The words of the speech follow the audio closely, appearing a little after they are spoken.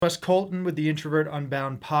Wes Colton with the Introvert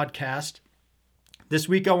Unbound podcast. This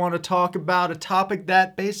week I want to talk about a topic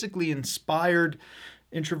that basically inspired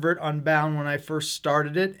Introvert Unbound when I first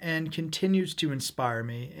started it and continues to inspire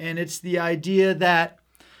me. And it's the idea that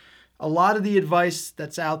a lot of the advice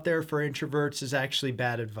that's out there for introverts is actually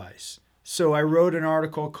bad advice. So I wrote an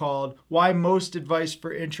article called Why Most Advice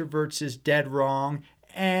for Introverts is Dead Wrong,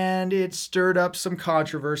 and it stirred up some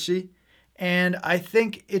controversy. And I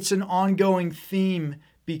think it's an ongoing theme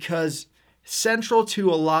because central to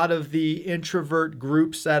a lot of the introvert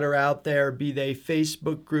groups that are out there, be they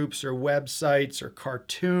Facebook groups or websites or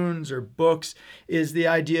cartoons or books, is the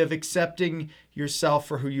idea of accepting yourself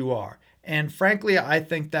for who you are. And frankly, I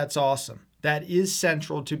think that's awesome. That is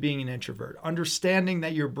central to being an introvert. Understanding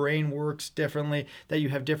that your brain works differently, that you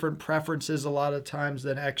have different preferences a lot of times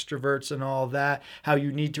than extroverts and all that, how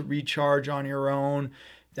you need to recharge on your own.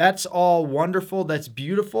 That's all wonderful. That's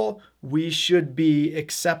beautiful. We should be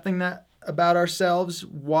accepting that about ourselves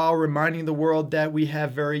while reminding the world that we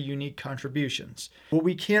have very unique contributions. What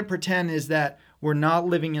we can't pretend is that we're not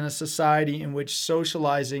living in a society in which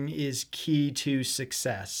socializing is key to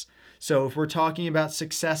success. So if we're talking about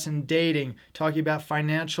success in dating, talking about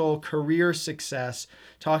financial career success,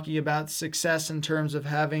 talking about success in terms of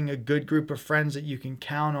having a good group of friends that you can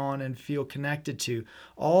count on and feel connected to,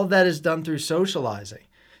 all of that is done through socializing.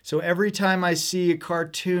 So every time I see a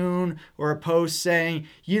cartoon or a post saying,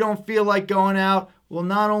 you don't feel like going out, well,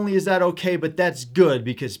 not only is that okay, but that's good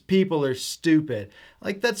because people are stupid.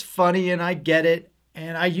 Like, that's funny and I get it.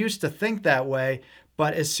 And I used to think that way.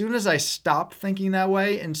 But as soon as I stopped thinking that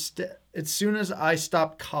way, as soon as I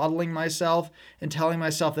stopped coddling myself and telling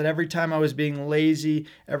myself that every time I was being lazy,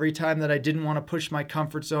 every time that I didn't want to push my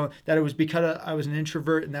comfort zone, that it was because I was an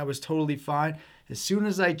introvert and that was totally fine. As soon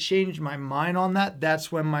as I changed my mind on that,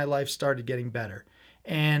 that's when my life started getting better.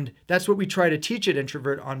 And that's what we try to teach at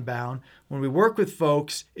Introvert Unbound. When we work with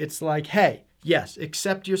folks, it's like, hey, yes,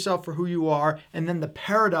 accept yourself for who you are. And then the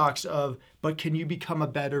paradox of, but can you become a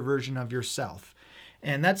better version of yourself?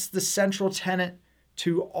 And that's the central tenet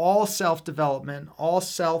to all self-development, all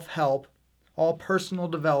self-help, all personal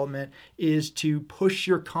development, is to push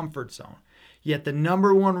your comfort zone. Yet the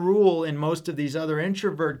number one rule in most of these other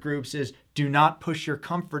introvert groups is do not push your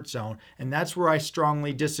comfort zone. And that's where I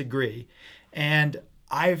strongly disagree. And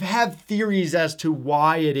I've had theories as to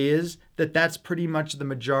why it is that that's pretty much the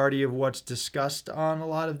majority of what's discussed on a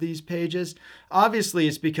lot of these pages. Obviously,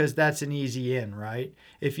 it's because that's an easy in, right?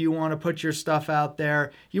 If you want to put your stuff out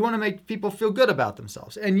there, you want to make people feel good about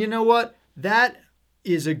themselves. And you know what? That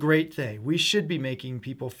is a great thing. We should be making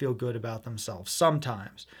people feel good about themselves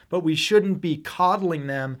sometimes, but we shouldn't be coddling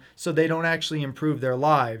them so they don't actually improve their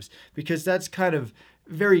lives, because that's kind of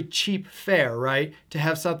very cheap fare, right? To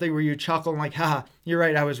have something where you chuckle and like, haha, you're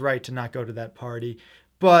right, I was right to not go to that party.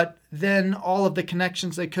 But then all of the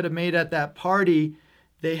connections they could have made at that party,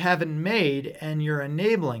 they haven't made, and you're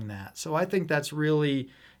enabling that. So I think that's really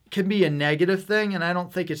can be a negative thing, and I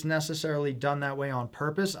don't think it's necessarily done that way on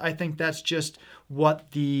purpose. I think that's just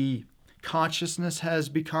what the consciousness has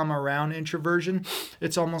become around introversion.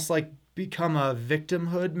 It's almost like become a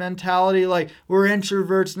victimhood mentality, like we're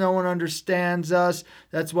introverts, no one understands us,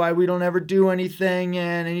 that's why we don't ever do anything,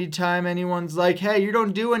 and anytime anyone's like, hey, you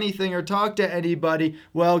don't do anything or talk to anybody,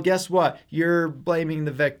 well, guess what, you're blaming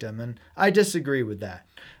the victim. And I disagree with that.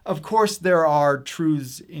 Of course there are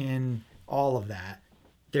truths in all of that.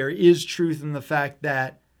 There is truth in the fact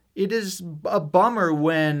that it is a bummer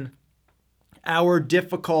when our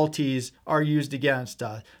difficulties are used against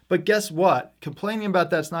us. But guess what? Complaining about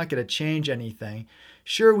that's not going to change anything.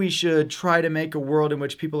 Sure, we should try to make a world in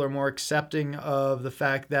which people are more accepting of the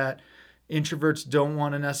fact that introverts don't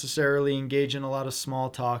want to necessarily engage in a lot of small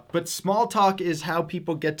talk. But small talk is how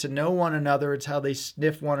people get to know one another. It's how they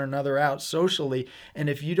sniff one another out socially. And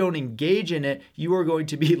if you don't engage in it, you are going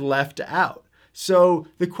to be left out. So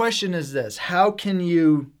the question is this: how can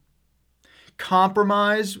you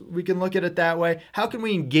compromise? We can look at it that way. How can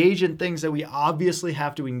we engage in things that we obviously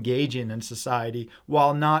have to engage in society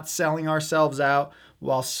while not selling ourselves out,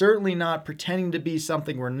 while certainly not pretending to be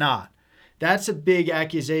something we're not? That's a big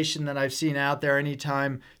accusation that I've seen out there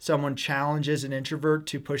anytime someone challenges an introvert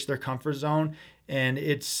to push their comfort zone. And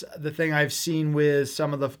it's the thing I've seen with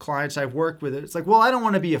some of the clients I've worked with. It's like, well, I don't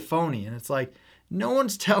want to be a phony. And it's like, no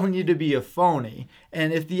one's telling you to be a phony.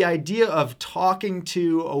 And if the idea of talking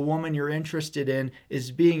to a woman you're interested in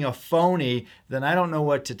is being a phony, then I don't know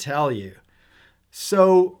what to tell you.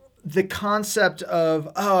 So the concept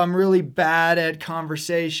of, oh, I'm really bad at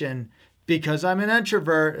conversation because I'm an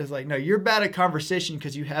introvert is like, no, you're bad at conversation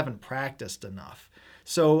because you haven't practiced enough.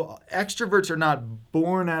 So extroverts are not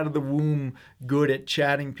born out of the womb good at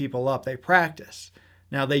chatting people up. They practice.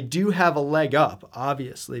 Now, they do have a leg up,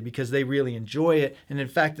 obviously, because they really enjoy it. And in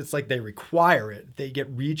fact, it's like they require it. They get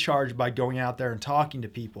recharged by going out there and talking to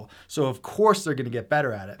people. So, of course, they're going to get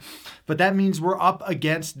better at it. But that means we're up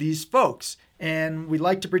against these folks. And we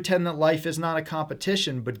like to pretend that life is not a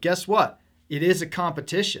competition. But guess what? It is a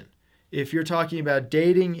competition. If you're talking about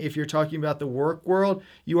dating, if you're talking about the work world,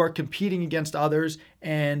 you are competing against others.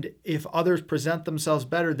 And if others present themselves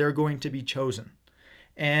better, they're going to be chosen.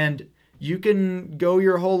 And you can go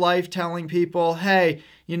your whole life telling people, hey,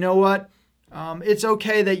 you know what? It's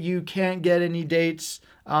okay that you can't get any dates.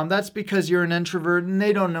 That's because you're an introvert and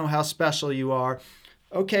they don't know how special you are.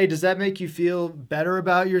 Okay, does that make you feel better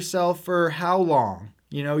about yourself for how long?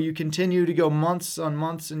 You know, you continue to go months on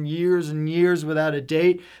months and years without a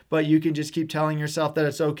date, but you can just keep telling yourself that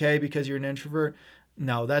it's okay because you're an introvert.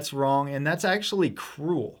 No, that's wrong. And that's actually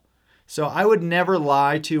cruel. So I would never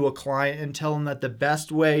lie to a client and tell them that the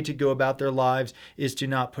best way to go about their lives is to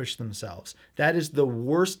not push themselves. That is the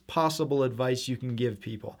worst possible advice you can give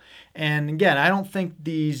people. And again, I don't think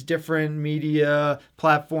these different media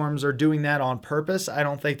platforms are doing that on purpose. I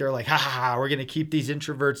don't think they're like, we're going to keep these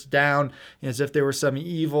introverts down as if they were some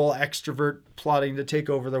evil extrovert plotting to take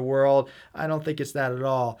over the world. I don't think it's that at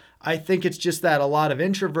all. I think it's just that a lot of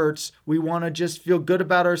introverts, we want to just feel good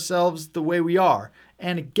about ourselves the way we are.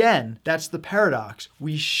 And again, that's the paradox.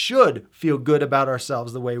 We should feel good about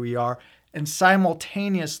ourselves the way we are and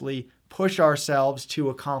simultaneously push ourselves to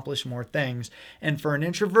accomplish more things. And for an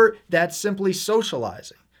introvert, that's simply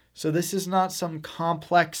socializing. So this is not some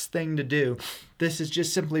complex thing to do. This is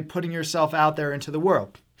just simply putting yourself out there into the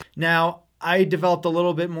world. Now, I developed a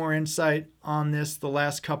little bit more insight on this the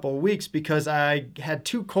last couple of weeks because I had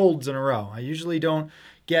 2 colds in a row. I usually don't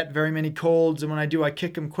get very many colds, and when I do, I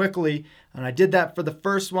kick them quickly. And I did that for the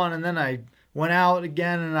first one, and then I went out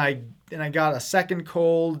again, and I got a second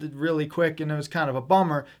cold really quick, and it was kind of a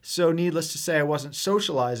bummer. So needless to say, I wasn't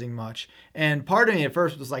socializing much. And part of me at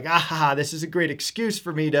first was like, this is a great excuse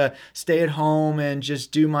for me to stay at home and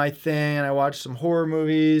just do my thing. And I watched some horror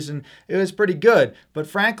movies, and it was pretty good. But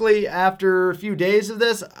frankly, after a few days of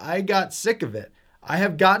this, I got sick of it. I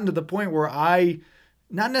have gotten to the point where I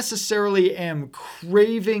not necessarily am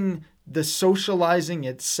craving the socializing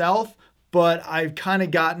itself, but I've kind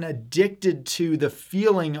of gotten addicted to the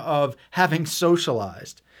feeling of having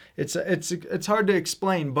socialized. It's hard to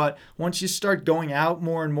explain, but once you start going out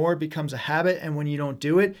more and more, it becomes a habit, and when you don't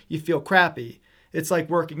do it, you feel crappy. It's like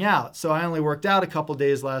working out. So I only worked out a couple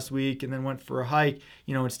days last week and then went for a hike,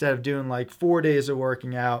 instead of doing like 4 days of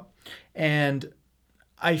working out. And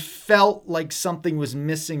I felt like something was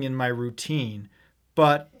missing in my routine.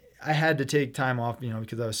 But I had to take time off,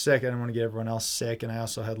 because I was sick. I didn't want to get everyone else sick, and I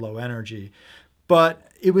also had low energy. But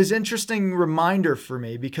it was an interesting reminder for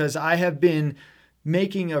me because I have been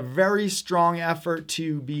making a very strong effort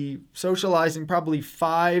to be socializing probably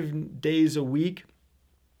 5 days a week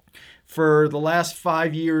for the last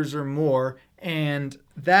 5 years or more. And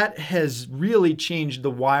that has really changed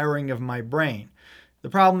the wiring of my brain. The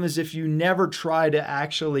problem is if you never try to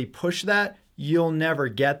actually push that, you'll never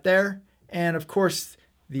get there. And of course,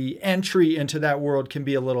 the entry into that world can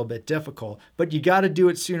be a little bit difficult, but you got to do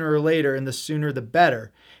it sooner or later, and the sooner the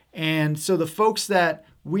better. And so the folks that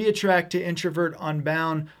we attract to Introvert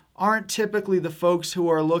Unbound aren't typically the folks who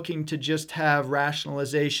are looking to just have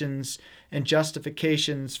rationalizations and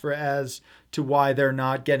justifications for as to why they're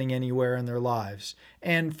not getting anywhere in their lives.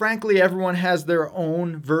 And frankly, everyone has their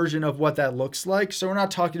own version of what that looks like. So we're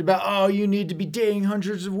not talking about, you need to be dating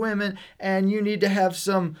hundreds of women and you need to have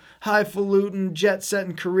some highfalutin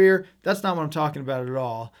jet-setting career. That's not what I'm talking about at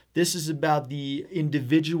all. This is about the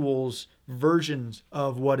individual's versions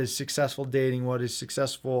of what is successful dating, what is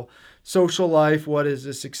successful social life, what is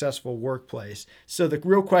a successful workplace. So the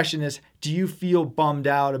real question is, do you feel bummed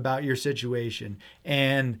out about your situation?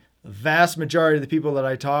 And the vast majority of the people that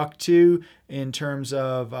I talk to in terms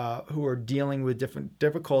of who are dealing with different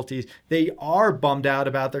difficulties, they are bummed out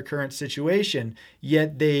about their current situation,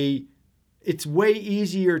 yet it's way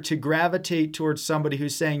easier to gravitate towards somebody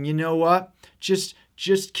who's saying, you know what, just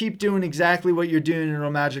keep doing exactly what you're doing and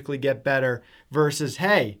it'll magically get better, versus,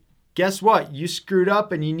 hey, guess what? You screwed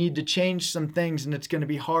up and you need to change some things and it's going to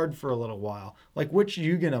be hard for a little while. Like, which are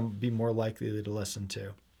you going to be more likely to listen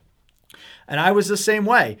to? And I was the same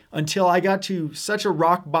way until I got to such a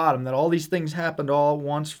rock bottom that all these things happened all at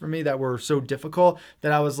once for me that were so difficult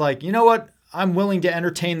that I was like, you know what? I'm willing to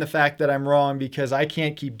entertain the fact that I'm wrong because I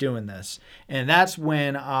can't keep doing this. And that's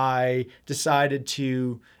when I decided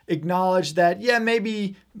to acknowledge that,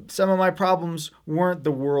 maybe some of my problems weren't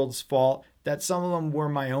the world's fault. that some of them were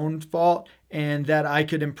my own fault and that I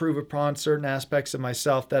could improve upon certain aspects of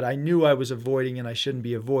myself that I knew I was avoiding and I shouldn't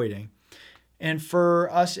be avoiding. And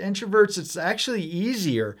for us introverts, it's actually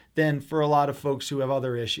easier than for a lot of folks who have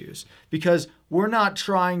other issues, because we're not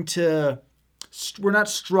struggling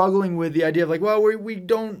with the idea of like, well,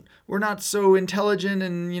 we're not so intelligent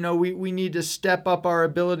and, we need to step up our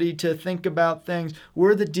ability to think about things.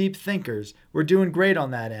 We're the deep thinkers. We're doing great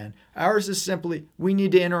on that end. Ours is simply, we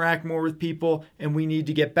need to interact more with people and we need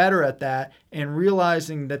to get better at that, and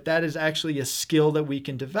realizing that that is actually a skill that we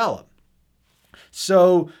can develop.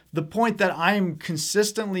 So the point that I'm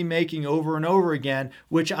consistently making over and over again,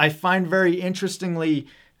 which I find very interestingly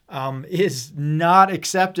is not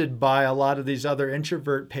accepted by a lot of these other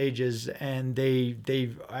introvert pages, and they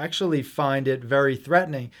actually find it very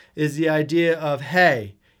threatening, is the idea of,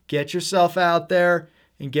 hey, get yourself out there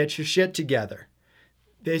and get your shit together.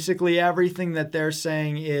 Basically, everything that they're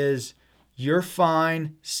saying is, you're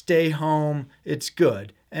fine, stay home, it's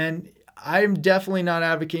good. And I'm definitely not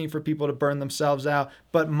advocating for people to burn themselves out,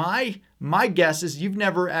 but my guess is you've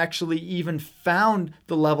never actually even found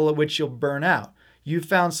the level at which you'll burn out. You've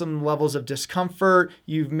found some levels of discomfort.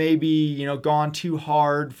 You've maybe, gone too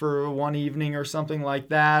hard for one evening or something like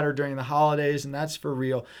that, or during the holidays, and that's for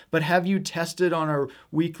real. But have you tested on a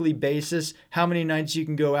weekly basis how many nights you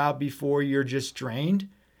can go out before you're just drained?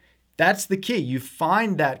 That's the key. You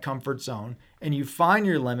find that comfort zone and you find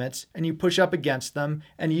your limits and you push up against them,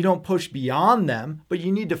 and you don't push beyond them, but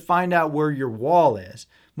you need to find out where your wall is.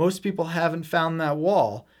 Most people haven't found that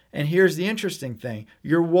wall. And here's the interesting thing.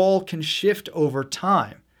 Your wall can shift over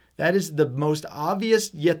time. That is the most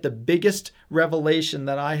obvious yet the biggest revelation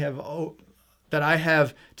that I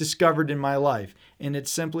have discovered in my life. And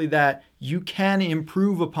it's simply that you can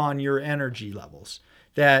improve upon your energy levels,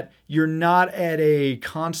 that you're not at a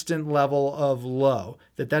constant level of low,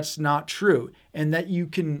 that's not true, and that you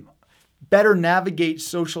can better navigate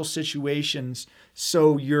social situations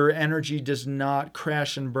so your energy does not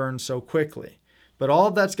crash and burn so quickly. But all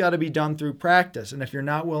of that's got to be done through practice. And if you're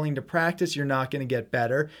not willing to practice, you're not going to get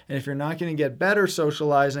better. And if you're not going to get better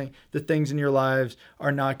socializing, the things in your lives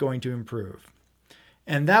are not going to improve.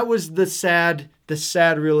 And that was the sad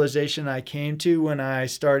realization I came to when I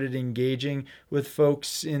started engaging with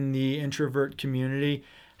folks in the introvert community.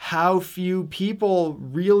 How few people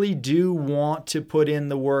really do want to put in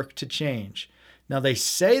the work to change. Now, they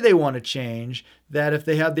say they want to change, that if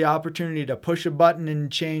they had the opportunity to push a button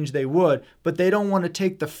and change, they would, but they don't want to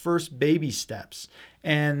take the first baby steps.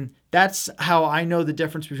 And that's how I know the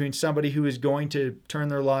difference between somebody who is going to turn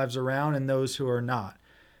their lives around and those who are not.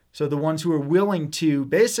 So the ones who are willing to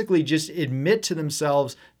basically just admit to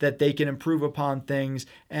themselves that they can improve upon things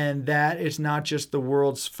and that it's not just the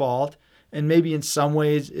world's fault. And maybe in some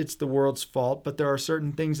ways it's the world's fault, but there are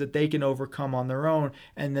certain things that they can overcome on their own,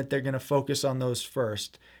 and that they're going to focus on those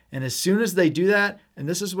first. And as soon as they do that, and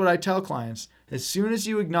this is what I tell clients, as soon as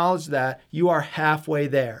you acknowledge that, you are halfway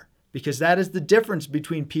there. Because that is the difference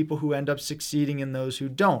between people who end up succeeding and those who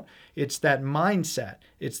don't. It's that mindset.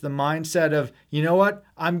 It's the mindset of, you know what?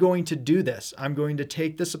 I'm going to do this. I'm going to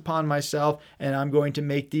take this upon myself, and I'm going to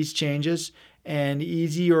make these changes. And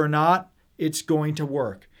easy or not, it's going to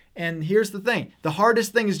work. And here's the thing. The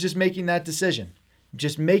hardest thing is just making that decision.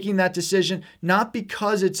 Just making that decision, not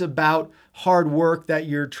because it's about hard work that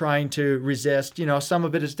you're trying to resist. Some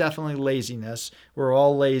of it is definitely laziness. We're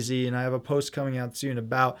all lazy, and I have a post coming out soon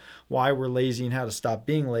about why we're lazy and how to stop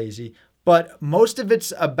being lazy. But most of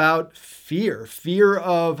it's about fear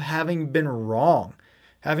of having been wrong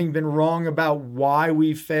about why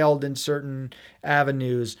we failed in certain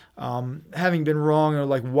avenues, having been wrong or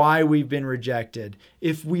like why we've been rejected.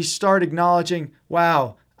 If we start acknowledging,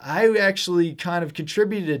 wow, I actually kind of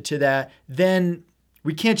contributed to that, then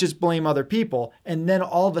we can't just blame other people. And then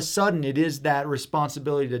all of a sudden it is that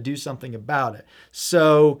responsibility to do something about it.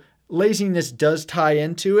 So laziness does tie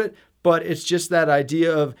into it, but it's just that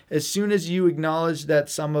idea of as soon as you acknowledge that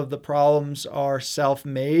some of the problems are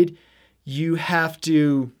self-made, you have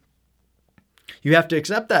to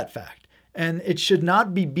accept that fact. And it should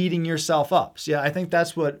not be beating yourself up. See, I think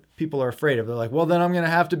that's what people are afraid of. They're like, well, then I'm going to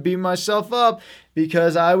have to beat myself up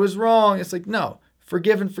because I was wrong. It's like, no,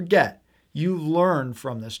 forgive and forget. You learn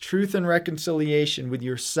from this. Truth and reconciliation with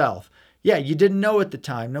yourself. Yeah, you didn't know at the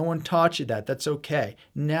time. No one taught you that. That's okay.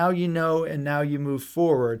 Now you know, and now you move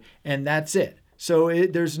forward, and that's it. So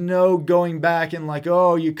there's no going back and like,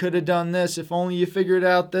 oh, you could have done this if only you figured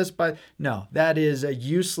out this. No, that is a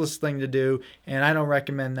useless thing to do, and I don't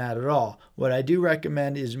recommend that at all. What I do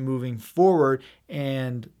recommend is moving forward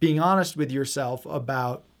and being honest with yourself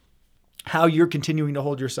about how you're continuing to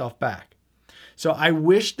hold yourself back. So I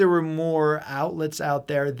wish there were more outlets out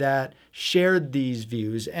there that shared these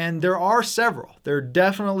views. And there are several. There are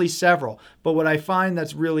definitely several. But what I find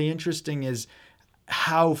that's really interesting is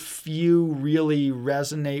how few really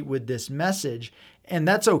resonate with this message. And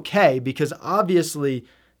that's okay, because obviously,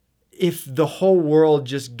 if the whole world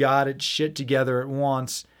just got its shit together at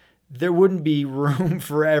once, there wouldn't be room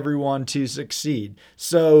for everyone to succeed.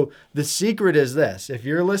 So the secret is this. If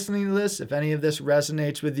you're listening to this, if any of this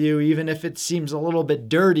resonates with you, even if it seems a little bit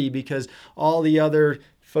dirty because all the other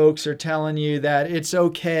folks are telling you that it's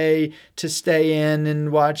okay to stay in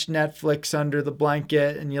and watch Netflix under the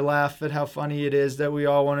blanket, and you laugh at how funny it is that we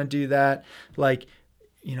all want to do that. Like,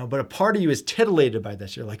 but a part of you is titillated by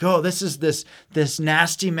this. You're like, oh, this is this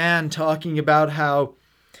nasty man talking about how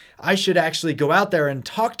I should actually go out there and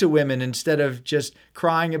talk to women instead of just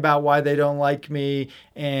crying about why they don't like me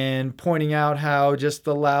and pointing out how just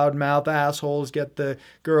the loudmouth assholes get the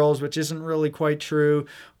girls, which isn't really quite true,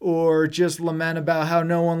 or just lament about how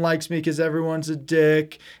no one likes me because everyone's a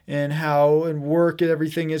dick and how in work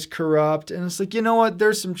everything is corrupt. And it's like, you know what?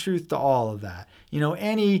 There's some truth to all of that.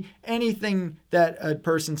 Anything that a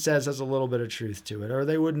person says has a little bit of truth to it, or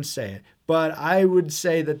they wouldn't say it. But I would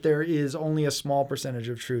say that there is only a small percentage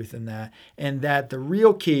of truth in that, and that the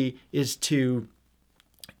real key is to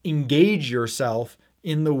engage yourself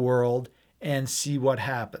in the world and see what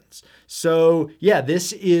happens. So yeah,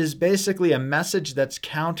 this is basically a message that's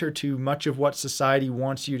counter to much of what society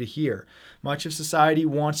wants you to hear. Much of society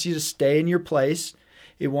wants you to stay in your place.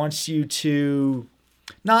 It wants you to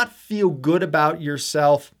not feel good about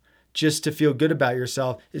yourself just to feel good about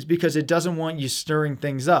yourself, is because it doesn't want you stirring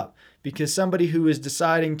things up. Because somebody who is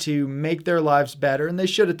deciding to make their lives better, and they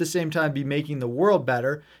should at the same time be making the world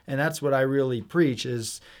better, and that's what I really preach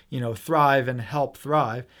is, thrive and help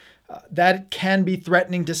thrive. That can be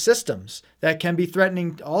threatening to systems. That can be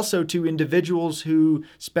threatening also to individuals who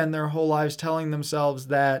spend their whole lives telling themselves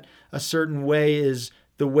that a certain way is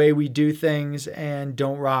the way we do things and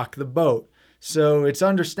don't rock the boat. So it's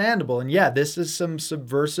understandable. And yeah, this is some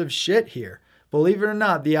subversive shit here. Believe it or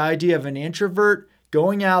not, the idea of an introvert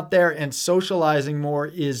going out there and socializing more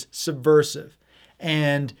is subversive.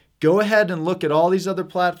 And go ahead and look at all these other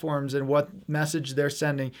platforms and what message they're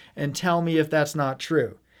sending and tell me if that's not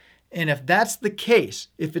true. And if that's the case,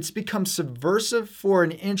 if it's become subversive for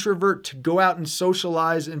an introvert to go out and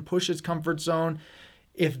socialize and push his comfort zone,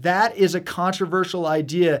 if that is a controversial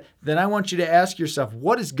idea, then I want you to ask yourself,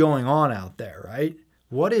 what is going on out there, right?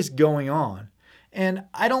 What is going on? And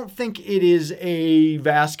I don't think it is a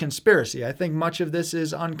vast conspiracy. I think much of this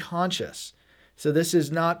is unconscious. So this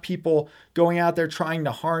is not people going out there trying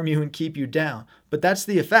to harm you and keep you down. But that's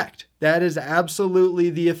the effect. That is absolutely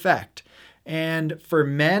the effect. And for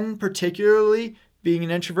men particularly, being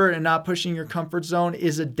an introvert and not pushing your comfort zone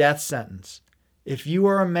is a death sentence. If you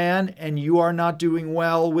are a man and you are not doing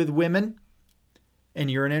well with women and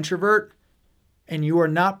you're an introvert and you are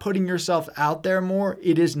not putting yourself out there more,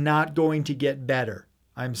 it is not going to get better.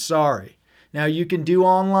 I'm sorry. Now, you can do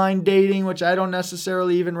online dating, which I don't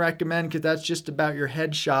necessarily even recommend because that's just about your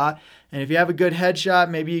headshot. And if you have a good headshot,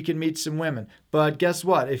 maybe you can meet some women. But guess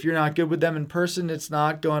what? If you're not good with them in person, it's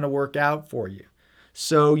not going to work out for you.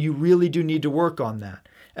 So you really do need to work on that.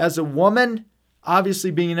 As a woman, obviously,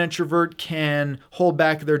 being an introvert can hold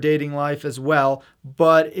back their dating life as well,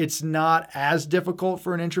 but it's not as difficult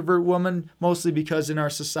for an introvert woman, mostly because in our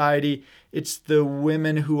society, it's the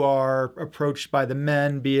women who are approached by the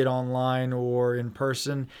men, be it online or in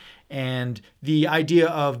person. And the idea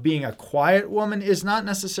of being a quiet woman is not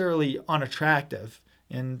necessarily unattractive.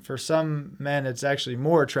 And for some men, it's actually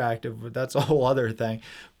more attractive, but that's a whole other thing.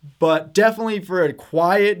 But definitely for a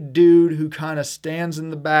quiet dude who kind of stands in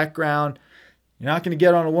the background, you're not going to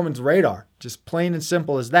get on a woman's radar. Just plain and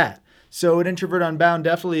simple as that. So at Introvert Unbound,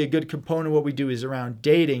 definitely a good component of what we do is around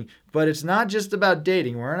dating. But it's not just about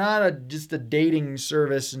dating. We're not just a dating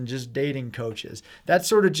service and just dating coaches. That's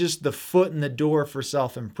sort of just the foot in the door for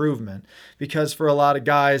self-improvement. Because for a lot of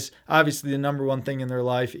guys, obviously the number one thing in their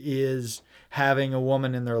life is having a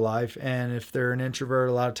woman in their life. And if they're an introvert,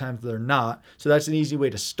 a lot of times they're not. So that's an easy way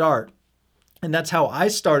to start. And that's how I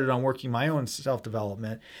started on working my own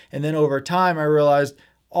self-development. And then over time, I realized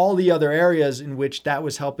all the other areas in which that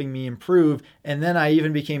was helping me improve. And then I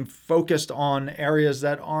even became focused on areas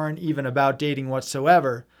that aren't even about dating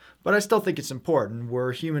whatsoever. But I still think it's important.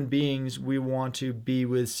 We're human beings. We want to be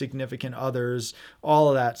with significant others, all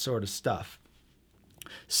of that sort of stuff.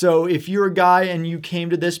 So if you're a guy and you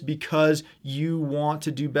came to this because you want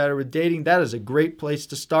to do better with dating, that is a great place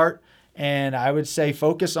to start. And I would say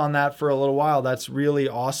focus on that for a little while. That's really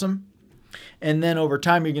awesome. And then over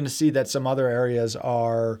time, you're going to see that some other areas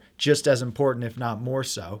are just as important, if not more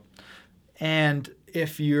so. And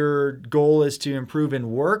if your goal is to improve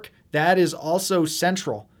in work, that is also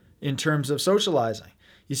central in terms of socializing.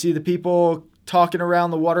 You see the people talking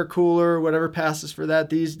around the water cooler, whatever passes for that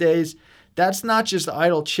these days. That's not just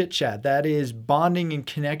idle chit chat. That is bonding and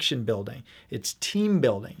connection building. It's team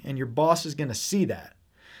building, and your boss is going to see that.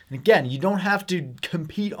 And again, you don't have to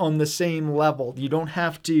compete on the same level. You don't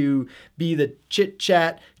have to be the chit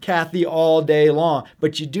chat Kathy all day long,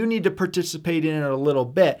 but you do need to participate in it a little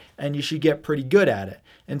bit, and you should get pretty good at it.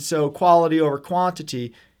 And so quality over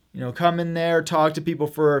quantity, come in there, talk to people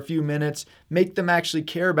for a few minutes, make them actually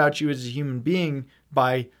care about you as a human being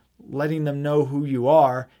by letting them know who you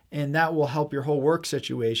are, and that will help your whole work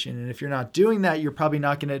situation. And if you're not doing that, you're probably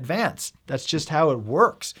not going to advance. That's just how it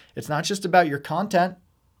works. It's not just about your content.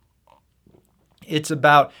 It's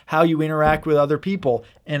about how you interact with other people.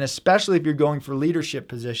 And especially if you're going for leadership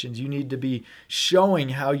positions, you need to be showing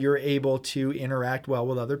how you're able to interact well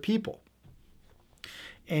with other people.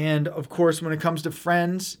 And of course, when it comes to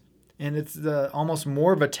friends, and it's almost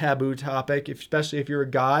more of a taboo topic, especially if you're a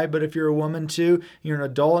guy, but if you're a woman too, you're an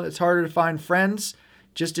adult, it's harder to find friends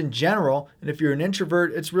just in general. And if you're an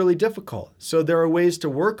introvert, it's really difficult. So there are ways to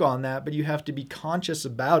work on that, but you have to be conscious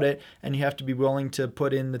about it, and you have to be willing to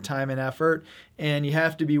put in the time and effort, and you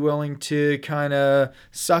have to be willing to kind of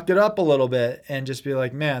suck it up a little bit and just be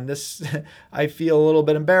like, man, this, I feel a little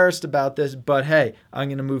bit embarrassed about this, but hey, I'm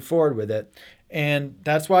going to move forward with it. And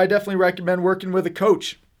that's why I definitely recommend working with a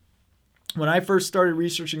coach. When I first started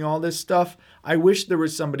researching all this stuff, I wish there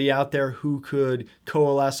was somebody out there who could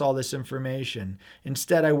coalesce all this information.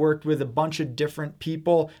 Instead, I worked with a bunch of different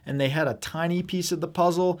people, and they had a tiny piece of the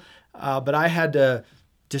puzzle, but I had to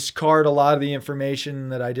discard a lot of the information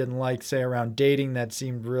that I didn't like, say, around dating that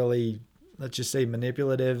seemed really, let's just say,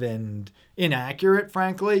 manipulative and inaccurate,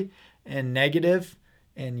 frankly, and negative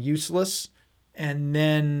and useless. And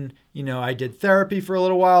then, I did therapy for a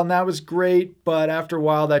little while, and that was great. But after a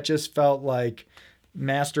while, that just felt like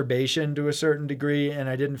masturbation to a certain degree. And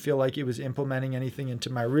I didn't feel like it was implementing anything into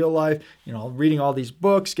my real life, reading all these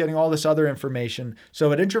books, getting all this other information.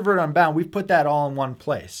 So at Introvert Unbound, we've put that all in one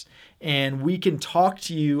place. And we can talk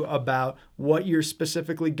to you about what you're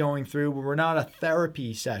specifically going through. We're not a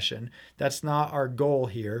therapy session. That's not our goal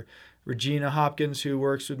here. Regina Hopkins, who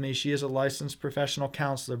works with me, she is a licensed professional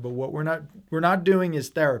counselor, but what we're not doing is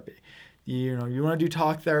therapy. You want to do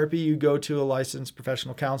talk therapy, you go to a licensed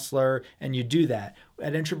professional counselor and you do that.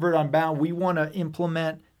 At Introvert Unbound, we want to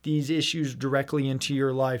implement these issues directly into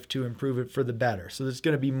your life to improve it for the better. So there's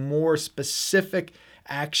going to be more specific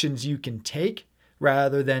actions you can take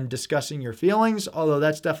rather than discussing your feelings, although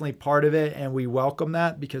that's definitely part of it, and we welcome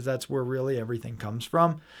that because that's where really everything comes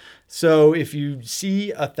from. So if you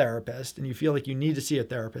see a therapist and you feel like you need to see a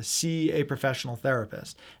therapist, see a professional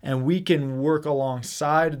therapist, and we can work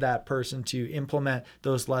alongside that person to implement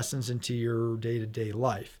those lessons into your day-to-day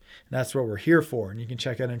life. And that's what we're here for, and you can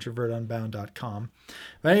check out introvertunbound.com.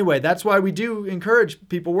 But anyway, that's why we do encourage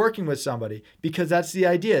people working with somebody, because that's the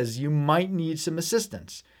idea, is you might need some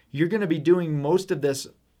assistance. You're going to be doing most of this,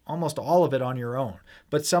 almost all of it, on your own.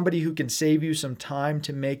 But somebody who can save you some time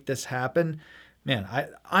to make this happen, man,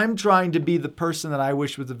 I'm trying to be the person that I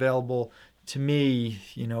wish was available to me,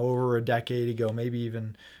 over a decade ago, maybe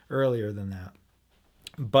even earlier than that.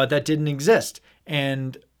 But that didn't exist.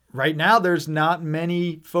 And right now, there's not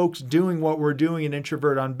many folks doing what we're doing in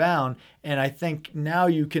Introvert Unbound. And I think now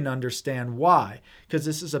you can understand why. Because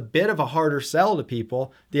this is a bit of a harder sell to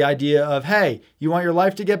people. The idea of, hey, you want your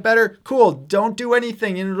life to get better? Cool, don't do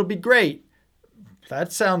anything and it'll be great.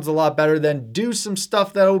 That sounds a lot better than do some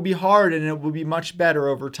stuff that will be hard and it will be much better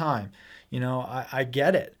over time. I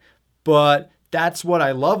get it. But that's what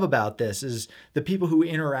I love about this, is the people who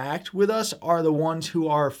interact with us are the ones who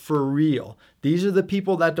are for real. These are the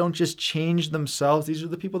people that don't just change themselves. These are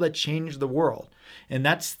the people that change the world. And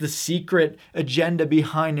that's the secret agenda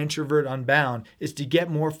behind Introvert Unbound, is to get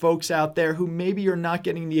more folks out there who maybe are not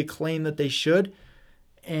getting the acclaim that they should,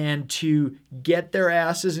 and to get their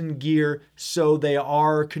asses in gear so they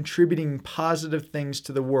are contributing positive things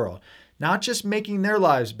to the world. Not just making their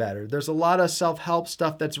lives better. There's a lot of self-help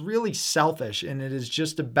stuff that's really selfish, and it is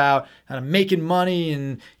just about making money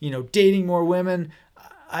and, dating more women.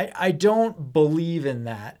 I don't believe in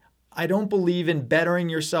that. I don't believe in bettering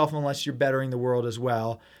yourself unless you're bettering the world as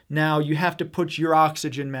well. Now, you have to put your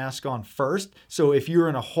oxygen mask on first. So if you're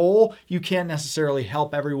in a hole, you can't necessarily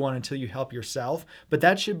help everyone until you help yourself. But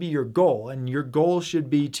that should be your goal. And your goal should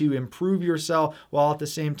be to improve yourself while at the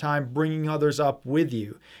same time bringing others up with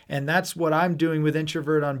you. And that's what I'm doing with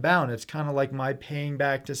Introvert Unbound. It's kind of like my paying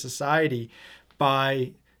back to society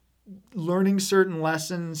by learning certain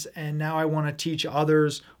lessons, and now I want to teach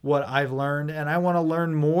others what I've learned, and I want to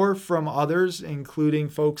learn more from others, including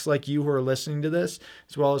folks like you who are listening to this,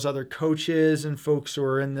 as well as other coaches and folks who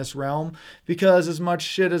are in this realm, because as much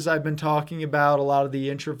shit as I've been talking about a lot of the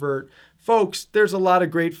introvert folks, there's a lot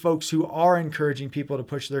of great folks who are encouraging people to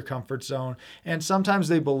push their comfort zone. And sometimes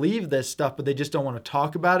they believe this stuff, but they just don't want to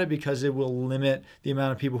talk about it because it will limit the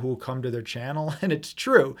amount of people who will come to their channel. And it's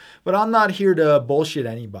true, but I'm not here to bullshit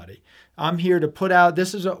anybody. I'm here to put out,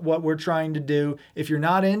 this is what we're trying to do. If you're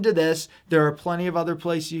not into this, there are plenty of other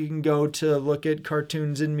places you can go to look at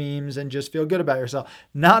cartoons and memes and just feel good about yourself.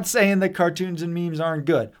 Not saying that cartoons and memes aren't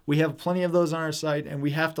good. We have plenty of those on our site, and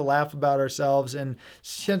we have to laugh about ourselves, and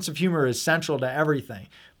sense of humor is central to everything.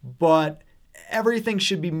 But everything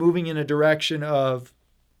should be moving in a direction of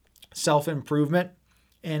self-improvement,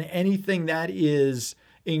 and anything that is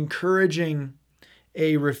encouraging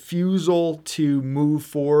a refusal to move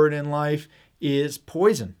forward in life is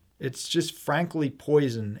poison. It's just frankly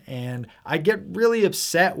poison. And I get really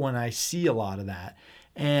upset when I see a lot of that.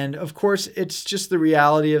 And of course, it's just the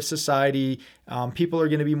reality of society. People are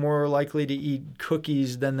going to be more likely to eat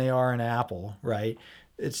cookies than they are an apple, right?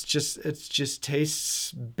 It's just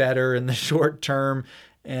tastes better in the short term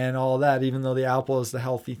and all that, even though the apple is the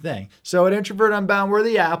healthy thing. So at Introvert Unbound, we're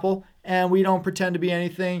the apple, and we don't pretend to be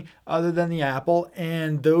anything other than the apple.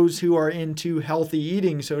 And those who are into healthy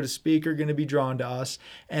eating, so to speak, are going to be drawn to us.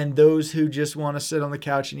 And those who just want to sit on the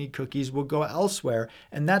couch and eat cookies will go elsewhere.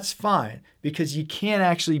 And that's fine, because you can't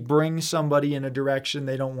actually bring somebody in a direction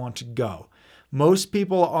they don't want to go. Most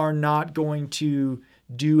people are not going to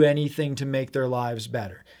do anything to make their lives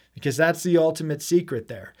better, because that's the ultimate secret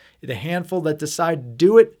there. The handful that decide to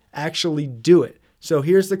do it actually do it. So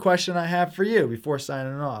here's the question I have for you before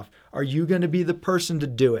signing off. Are you going to be the person to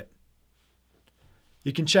do it?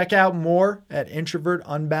 You can check out more at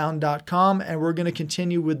introvertunbound.com, and we're going to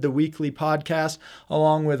continue with the weekly podcast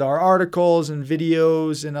along with our articles and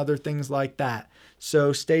videos and other things like that.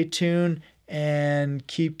 So stay tuned and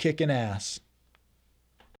keep kicking ass.